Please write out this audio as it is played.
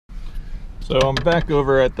So I'm back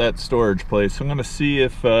over at that storage place. I'm gonna see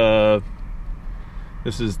if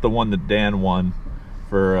this is the one that Dan won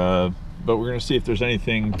for, but we're gonna see if there's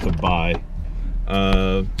anything to buy,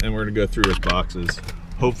 and we're gonna go through his boxes.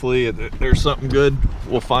 Hopefully there's something good.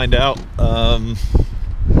 We'll find out.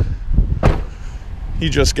 He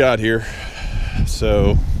just got here,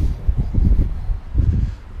 so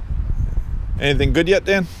anything good yet,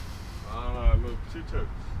 Dan? I moved 2 totes.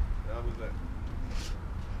 That was it.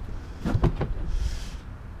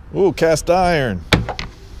 Ooh, cast iron.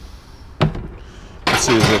 Let's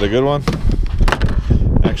see, is it a good one?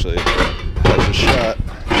 Actually, it has a shot.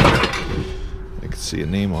 I can see a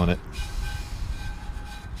name on it.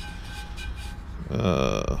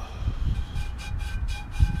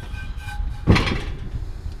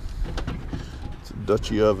 It's a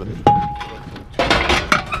Dutchy oven.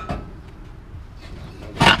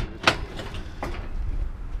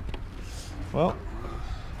 Well,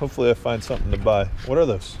 hopefully I find something to buy. What are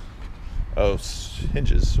those? Oh,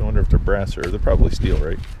 hinges. I wonder if they're brass or they're probably steel,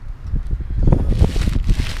 right?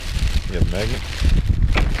 You have a magnet.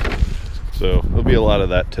 So there'll be a lot of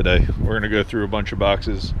that today. We're gonna go through a bunch of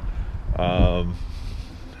boxes.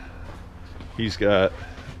 He's got,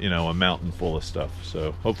 you know, a mountain full of stuff.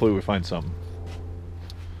 So hopefully we find something.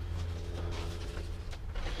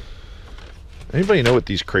 Anybody know what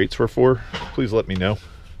these crates were for? Please let me know.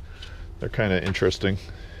 They're kind of interesting.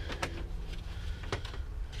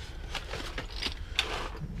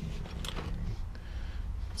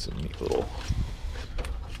 It's a neat little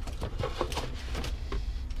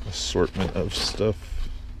assortment of stuff.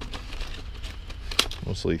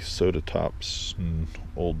 Mostly soda tops and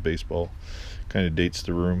old baseball. Kind of dates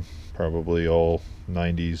the room. Probably all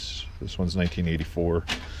 90s. This one's 1984.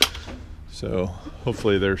 So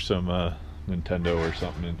hopefully there's some Nintendo or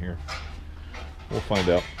something in here. We'll find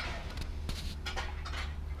out.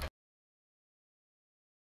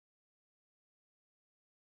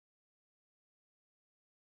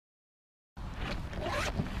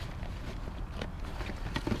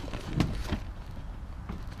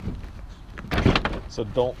 So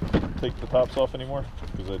don't take the tops off anymore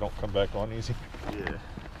because they don't come back on easy. Yeah.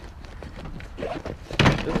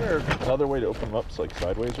 Isn't there another way to open them up, it's like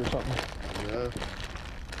sideways or something? Yeah.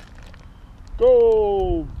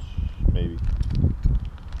 Gold! Maybe.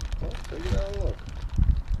 Well, take it out and look.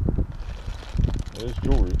 There's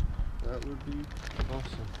jewelry. That would be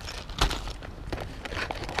awesome.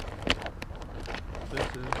 This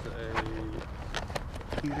is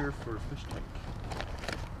a heater for a fish tank.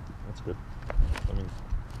 That's good. I mean,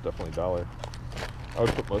 definitely $1. I would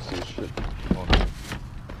put most of this shit on there.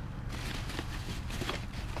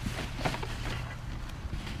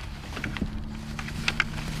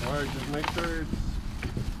 Alright, just make sure it's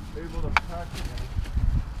able to pack it in.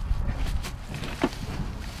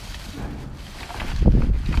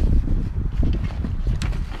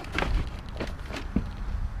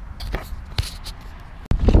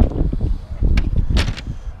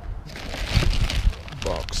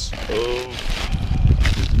 Box of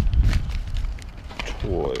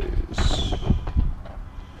toys.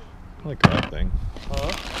 I like that thing.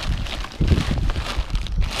 Huh?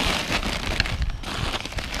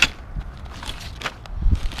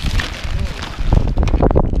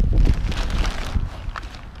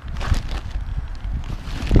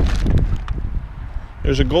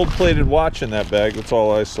 There's a gold-plated watch in that bag. That's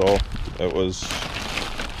all I saw. That was...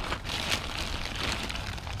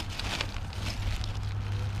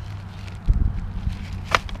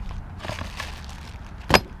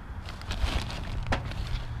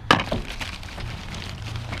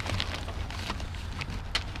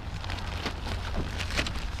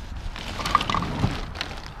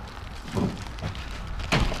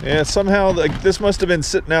 Yeah, somehow like this must have been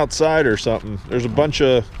sitting outside or something. There's a bunch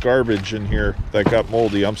of garbage in here that got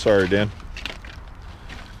moldy. I'm sorry, Dan.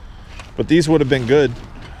 But these would have been good.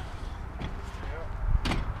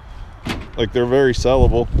 Like they're very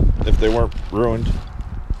sellable if they weren't ruined.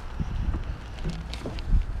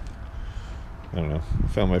 I don't know. I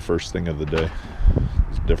found my first thing of the day.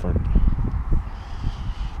 It's different.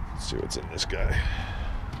 Let's see what's in this guy.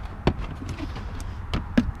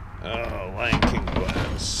 Oh, Lion King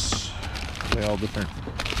glass. They all different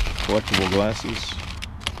collectible glasses.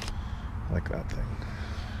 I like that thing.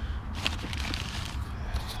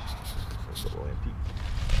 That's a little antique.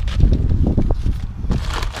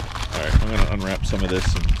 Alright, I'm going to unwrap some of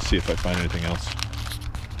this and see if I find anything else.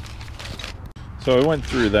 So I went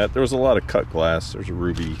through that. There was a lot of cut glass. There's a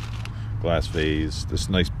ruby glass vase. This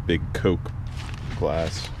nice big Coke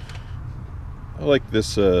glass. I like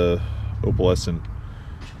this opalescent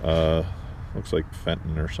looks like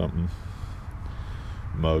Fenton or something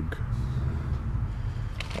mug.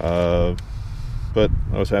 But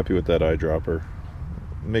I was happy with that eyedropper.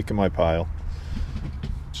 Making my pile.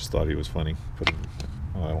 Just thought he was funny. Put him,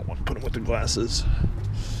 oh, I don't want to put him with the glasses.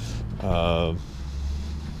 All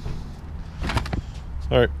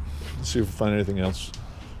right, let's see if we find anything else.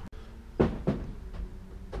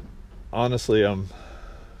 Honestly, I'm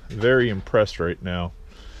very impressed right now.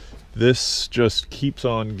 This just keeps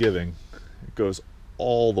on giving. It goes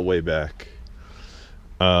all the way back,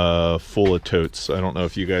 full of totes. I don't know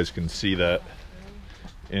if you guys can see that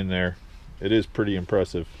in there. It is pretty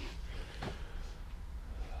impressive.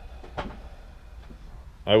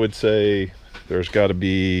 I would say there's got to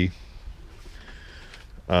be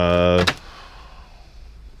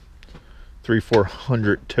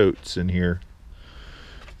 300-400 totes in here.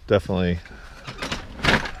 Definitely.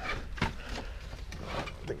 I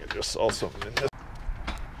think I just saw something in this.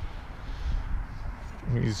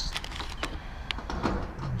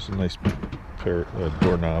 There's a nice pair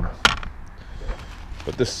doorknob.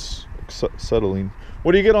 But this settling.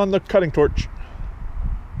 What do you get on the cutting torch?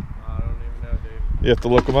 I don't even know, dude. You have to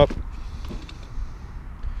look them up.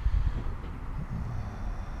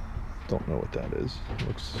 Don't know what that is. It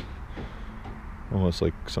looks almost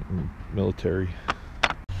like something military.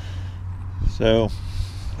 So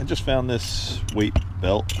I just found this weight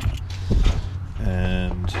belt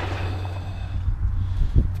and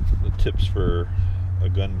the tips for a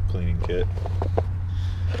gun cleaning kit.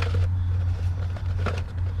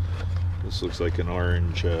 This looks like an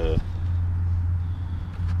orange gun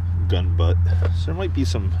butt. So there might be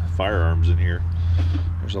some firearms in here.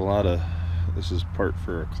 There's a lot of, this is part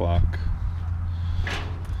for a clock.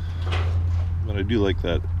 But I do like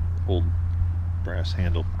that old brass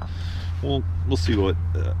handle. We'll see what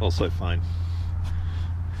else I find.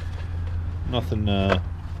 Nothing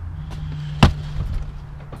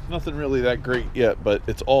really that great yet, but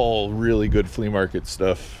it's all really good flea market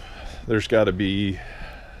stuff. There's got to be,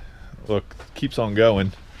 look, keeps on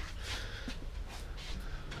going.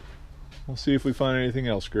 We'll see if we find anything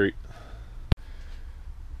else great.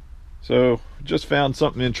 So just found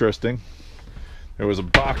something interesting. There was a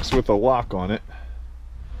box with a lock on it.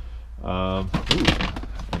 And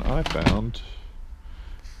I found,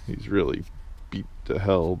 he's really beat to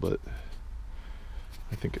hell, but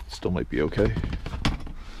I think it still might be okay.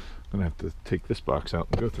 I'm gonna have to take this box out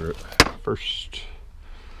and go through it. First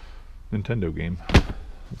Nintendo game.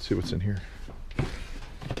 Let's see what's in here.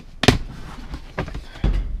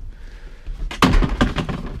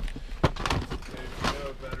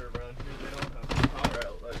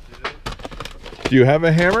 Do you have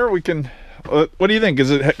a hammer? We can. What do you think? Is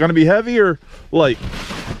it going to be heavy or light?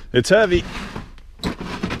 It's heavy.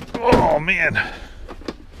 Oh man.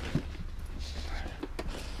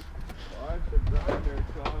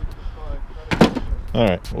 All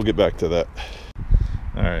right, we'll get back to that.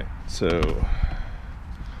 All right, so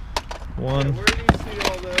one. Where do you see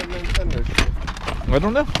all the Nintendo shit? I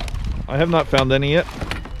don't know. I have not found any yet.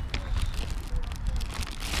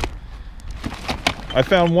 I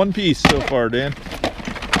found one piece so far, Dan.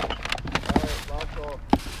 Alright, lock off.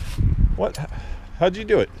 What? How'd you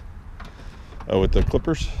do it? Oh, with the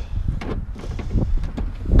clippers?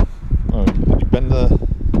 Oh, did you bend the...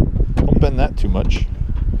 Don't bend that too much.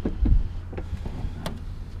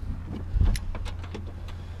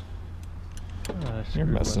 You're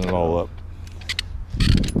messing it all up.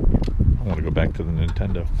 I want to go back to the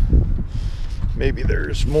Nintendo. Maybe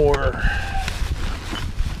there's more.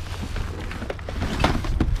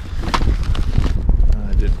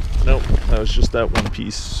 I didn't. Nope, that was just that one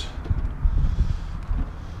piece.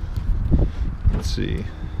 Let's see.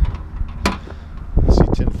 Let's see,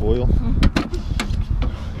 tin foil.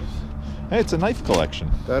 Hey, it's a knife collection.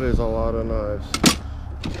 That is a lot of knives.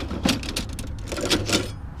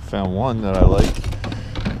 Found one that I like.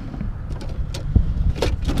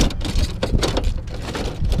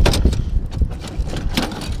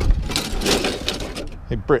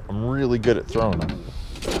 Hey Britt, I'm really good at throwing them.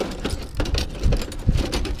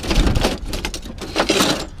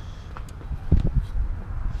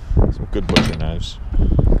 Some good butcher knives.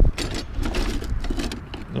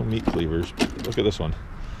 No meat cleavers. Look at this one.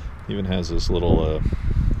 Even has this little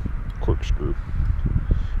corkscrew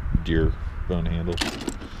deer bone handle.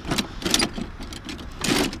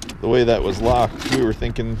 The way that was locked, we were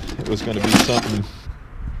thinking it was going to be something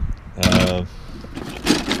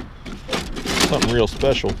something real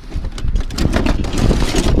special.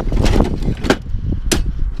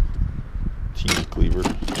 Teeny cleaver.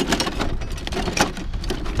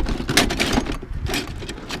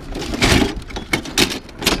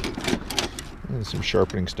 And some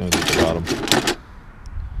sharpening stones at the bottom.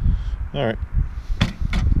 All right.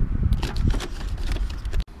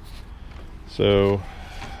 So,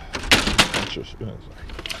 just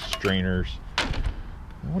strainers.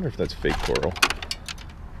 I wonder if that's fake coral.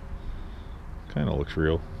 Kind of looks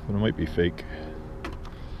real, but it might be fake.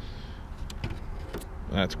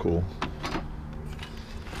 That's cool.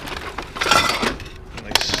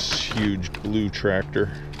 Nice huge blue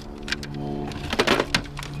tractor.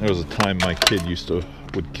 There was a time my kid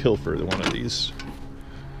would kill for one of these.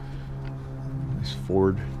 Nice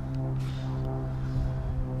Ford.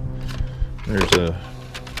 There's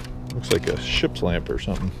looks like a ship's lamp or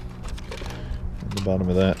something on the bottom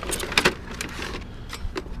of that.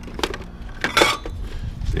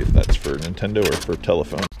 See if that's for Nintendo or for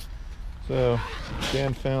telephone. So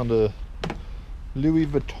Dan found a Louis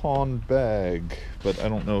Vuitton bag, but I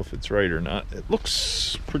don't know if it's right or not. It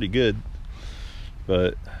looks pretty good,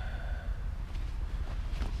 but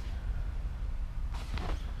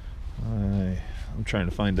I'm trying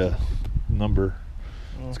to find a number.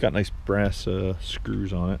 It's got nice brass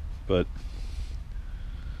screws on it, but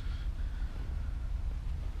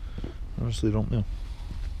honestly don't know.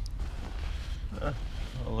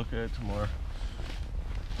 I'll look at it tomorrow.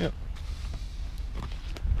 Yep.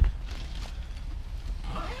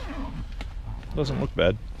 Doesn't look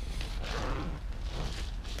bad.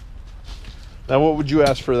 Now what would you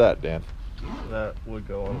ask for that, Dan? That would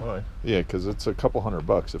go online. Yeah, because it's a couple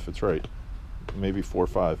 $100 if it's right. Maybe 4 or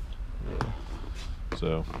 5. Yeah.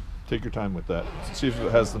 So take your time with that. See if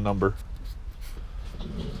it has the number.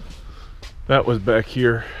 That was back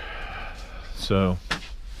here. So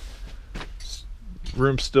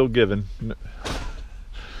room's still given.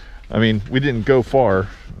 I mean, we didn't go far.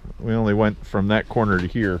 We only went from that corner to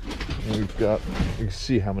here. And we've got, you can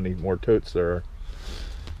see how many more totes there are.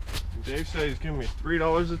 Dave said he's giving me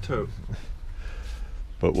 $3 a tote.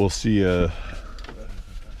 But we'll see if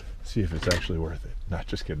it's actually worth it. Not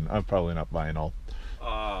just kidding. I'm probably not buying all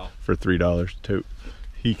for $3 a tote.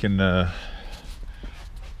 He can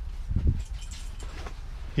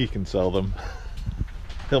sell them.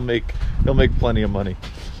 He'll make plenty of money.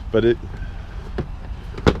 But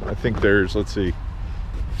I think there's, let's see,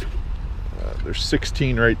 there's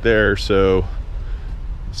 16 right there, so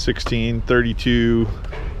 16, 32,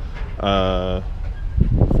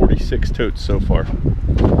 46 totes so far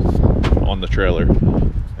on the trailer,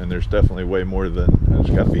 and there's definitely way more than,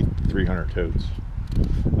 there's got to be 300 totes.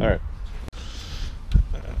 All right,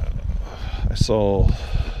 I saw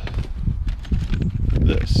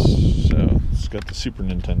this, so it's got the Super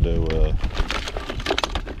Nintendo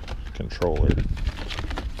controller.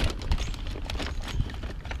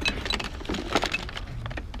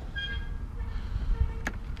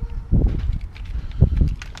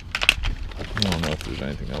 I don't know if there's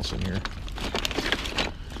anything else in here.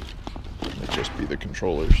 It might just be the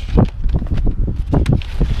controllers.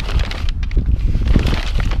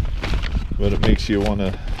 But it makes you want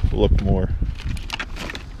to look more.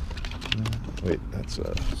 Wait, that's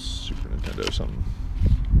a Super Nintendo something.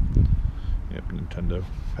 Yep, Nintendo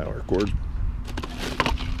power cord.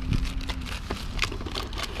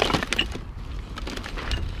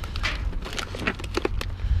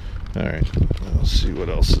 Alright, we'll see what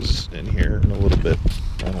else is in here in a little bit.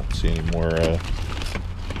 I don't see any more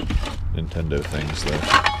Nintendo things though.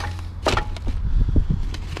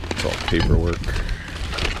 It's all paperwork.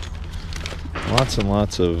 Lots and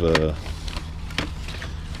lots of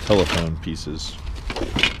telephone pieces.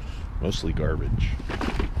 Mostly garbage.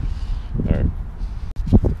 Alright.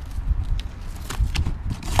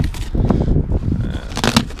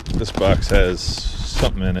 This box has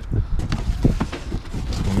something in it.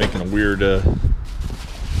 I'm making a weird oh,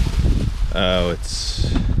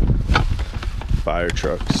 it's fire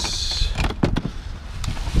trucks.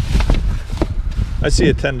 I see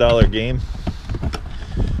a $10 game.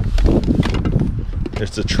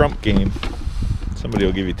 It's a Trump game. Somebody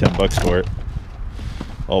will give you $10 for it.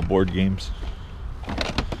 All board games.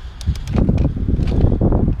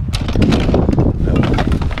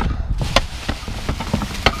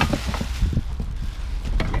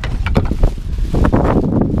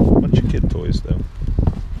 Bunch of kid toys though.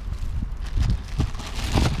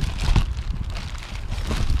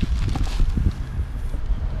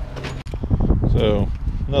 So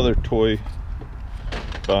another toy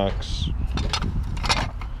box.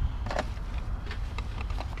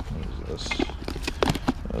 What is this?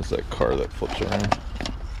 That's that car that flips around.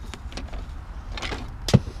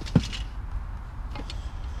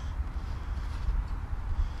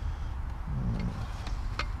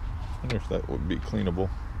 I wonder if that would be cleanable.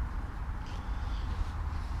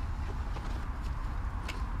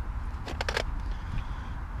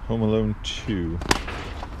 Home Alone 2.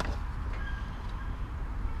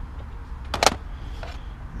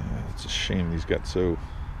 It's a shame these got so...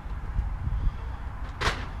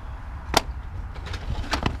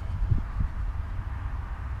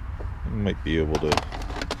 I might be able to...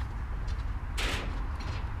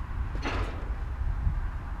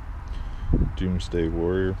 Doomsday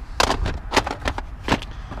Warrior.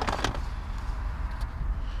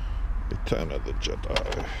 Return of the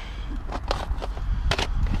Jedi.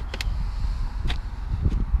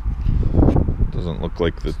 Doesn't look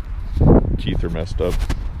like the teeth are messed up.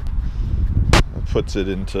 That puts it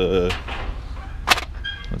into...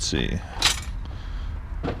 Let's see.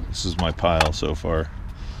 This is my pile so far.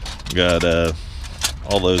 Got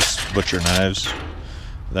all those butcher knives,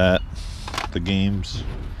 that, the games,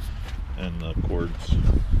 and the cords.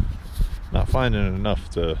 Not finding enough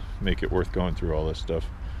to make it worth going through all this stuff.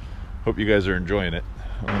 Hope you guys are enjoying it.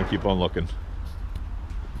 I'm gonna keep on looking.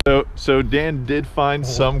 So Dan did find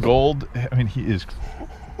some gold. I mean,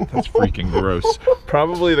 that's freaking gross.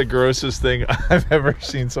 Probably the grossest thing I've ever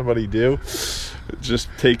seen somebody do. Just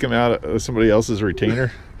take him out of somebody else's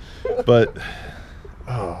retainer. But,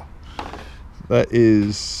 oh, that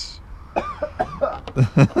is...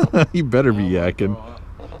 You better be yakking.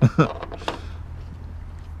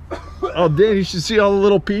 Oh, Dan, you should see all the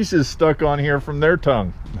little pieces stuck on here from their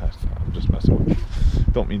tongue. I'm just messing with you.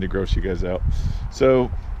 Don't mean to gross you guys out. So,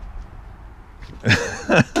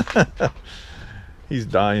 he's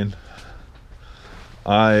dying.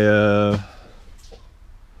 I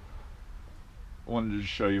wanted to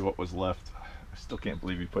show you what was left. I still can't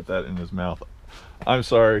believe he put that in his mouth. I'm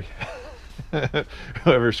sorry.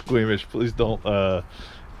 Whoever's squeamish, please don't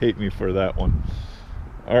hate me for that one.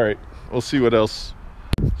 All right, we'll see what else.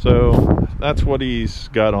 So that's what he's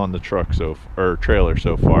got on the truck or trailer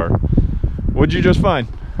so far. What'd you just find?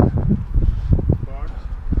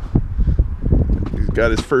 He's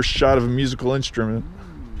got his first shot of a musical instrument.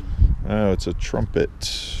 Oh, it's a trumpet.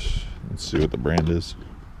 Let's see what the brand is.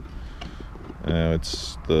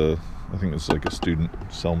 It's I think it's like a student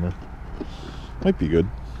Selmer. Might be good.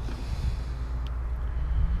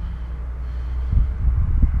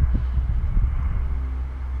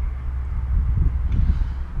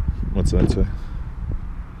 What's that say?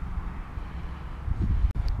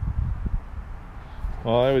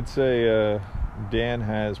 Well, I would say Dan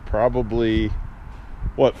has probably,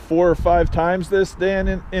 what, 4 or 5 times this,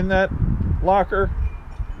 Dan, in that locker?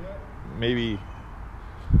 Maybe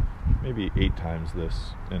 8 times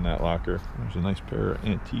this in that locker. There's a nice pair of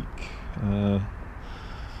antique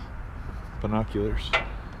binoculars.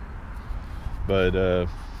 But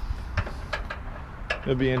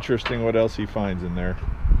it'll be interesting what else he finds in there.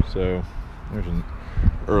 So there's an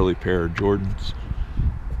early pair of Jordans.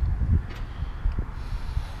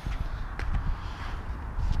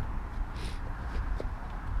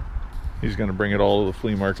 He's going to bring it all to the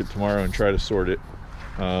flea market tomorrow and try to sort it.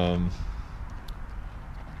 We'll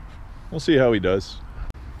see how he does.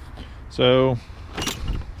 So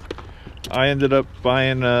I ended up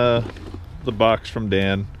buying the box from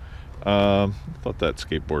Dan. Thought that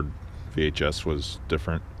skateboard VHS was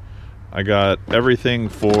different. I got everything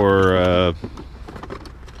for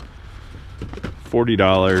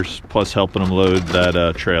 $40 plus helping him load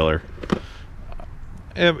that trailer.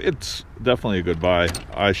 It's definitely a good buy.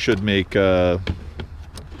 I should make double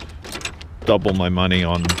my money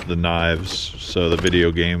on the knives, so the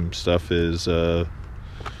video game stuff is a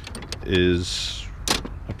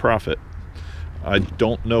profit. I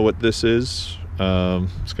don't know what this is.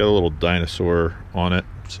 It's got a little dinosaur on it,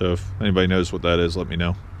 so if anybody knows what that is, let me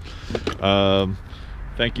know.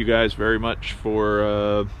 Thank you guys very much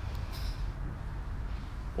for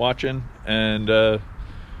watching, and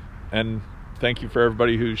thank you for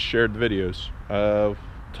everybody who's shared the videos.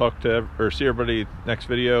 See everybody next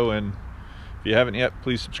video, and if you haven't yet,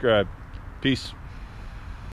 please subscribe. Peace.